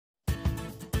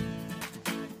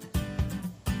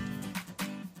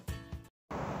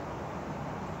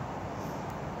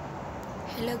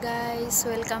Hello guys,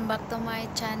 welcome back to my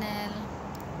channel.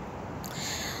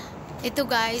 Ito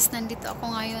guys, nandito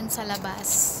ako ngayon sa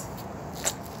labas.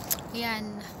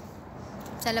 Yan,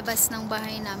 sa labas ng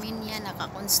bahay namin yan,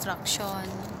 naka-construction.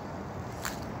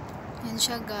 Yan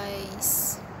siya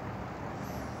guys.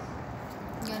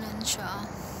 Ganun siya.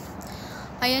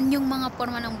 Ayan yung mga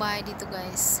forma ng bahay dito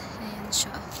guys. Ayan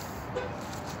siya.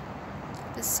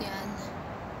 Tapos yan.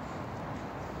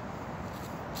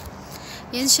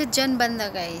 Yan siya dyan banda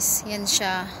guys. Yan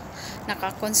siya.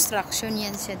 Naka-construction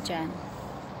yan siya dyan.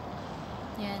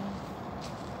 Yan.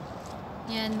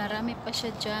 Yan. Marami pa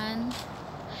siya dyan.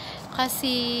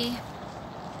 Kasi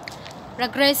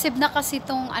regressive na kasi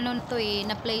tong ano to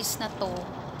na place na to.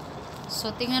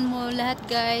 So tingnan mo lahat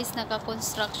guys.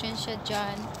 Naka-construction siya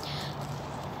dyan.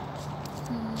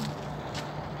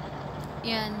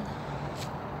 Yan.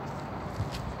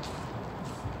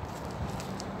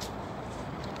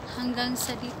 Hanggang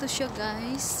sa dito siya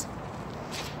guys.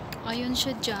 Ayun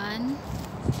siya dyan.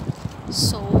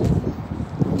 So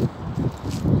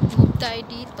move tayo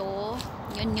dito.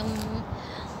 Yan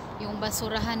yung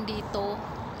basurahan dito.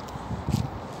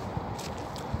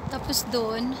 Tapos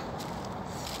doon,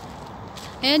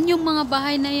 ayan yung mga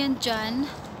bahay na yan dyan.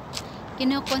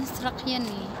 Kino-construct yan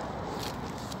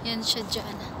Yan siya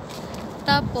dyan.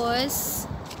 Tapos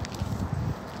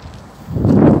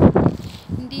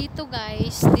dito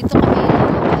guys, dito kami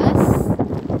lalabas.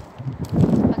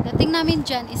 Pagdating namin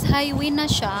dyan is highway na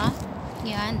siya.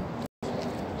 Yan.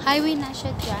 Highway na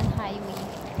siya dyan, highway.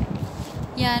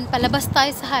 Yan, palabas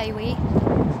tayo sa highway.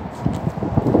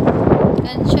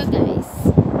 Yan siya guys.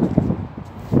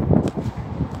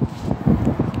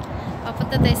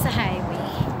 Papunta tayo sa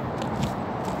highway.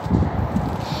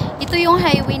 Ito yung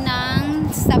highway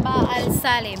ng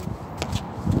Alsalem.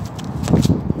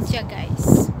 Siya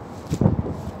guys.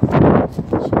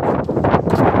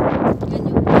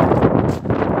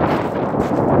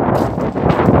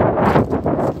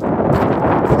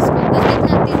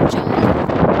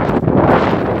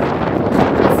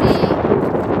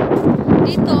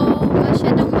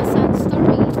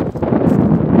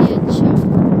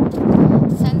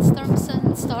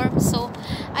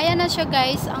 Ayan na siya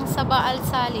guys, ang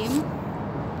Alsalem.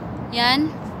 Yan.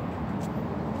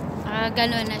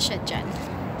 Gano'n na siya dyan.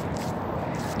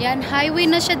 Yan, highway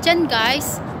na siya dyan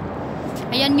guys.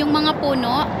 Ayan yung mga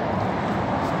puno.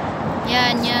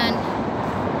 Yan, yan.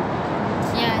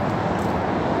 Yan.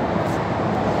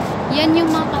 Yan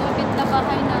yung mga kalapit na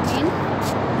bahay namin.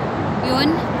 Yun.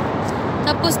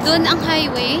 Tapos doon ang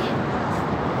highway.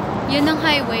 Yun ang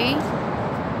highway.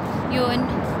 Yun.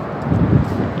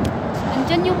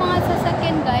 Andyan yung mga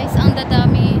sasakyan guys, ang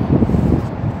dadami.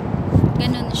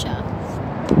 Ganun siya.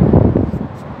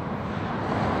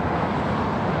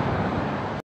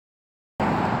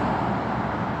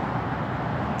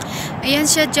 Ayan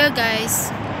siya dyan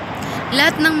guys.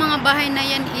 Lahat ng mga bahay na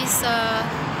yan is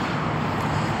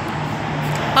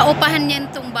paupahan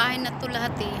yan tong bahay na to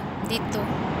lahat dito.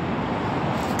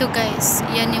 Ito guys,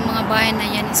 yan yung mga bahay na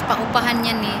yan is paupahan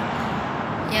yan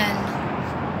Yan.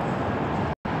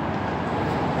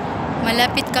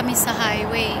 Malapit kami sa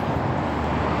highway.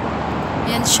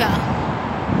 Yan siya.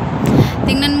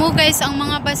 Tingnan mo guys ang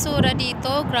mga basura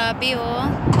dito. Grabe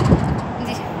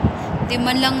Hindi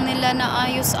man lang nila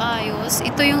naayos-ayos.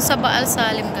 Ito yung sa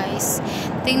Alsalem guys.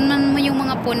 Tingnan mo yung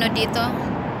mga puno dito.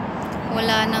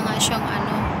 Wala na nga siyang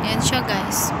Yan siya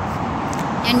guys.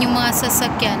 Yan yung mga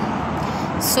sasakyan.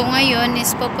 So ngayon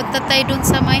is pupunta tayo dun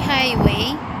sa may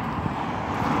highway.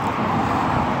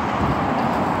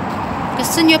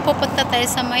 Gusto nyo pupunta tayo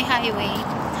sa may highway.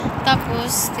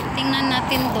 Tapos, titingnan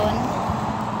natin doon.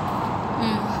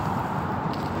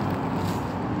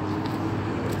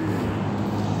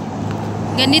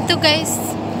 Ganito guys.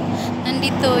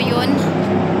 Nandito yun.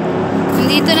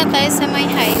 Nandito na tayo sa may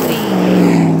highway.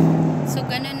 So,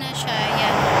 ganun na siya.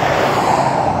 Yan.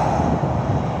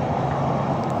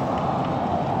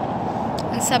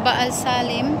 Ang sa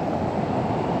Alsalem.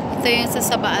 Ito yung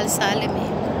sa Alsalem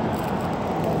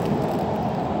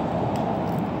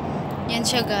Yan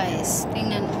siya guys.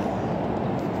 Tingnan mo.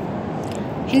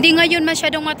 Hindi ngayon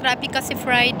masyadong matraffic kasi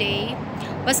Friday.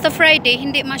 Basta Friday,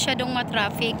 hindi masyadong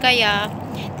matraffic. Kaya,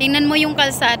 tingnan mo yung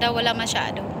kalsada, wala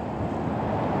masyado.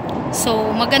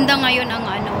 So, maganda ngayon ang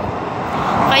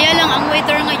Kaya lang, ang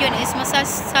weather ngayon is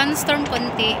sunstorm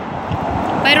konti.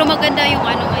 Pero maganda yung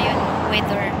ngayon,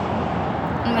 weather.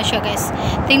 Ano siya guys.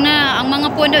 Tingnan, ang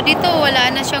mga puno dito,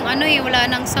 wala na siyang wala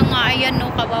nang sanga. Ayan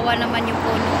kawawa naman yung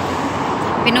puno.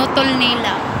 Pinutol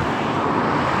nila.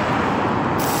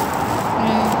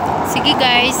 Sige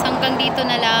guys, hanggang dito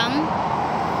na lang.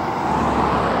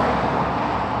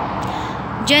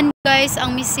 Diyan guys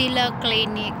ang Misila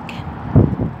Clinic.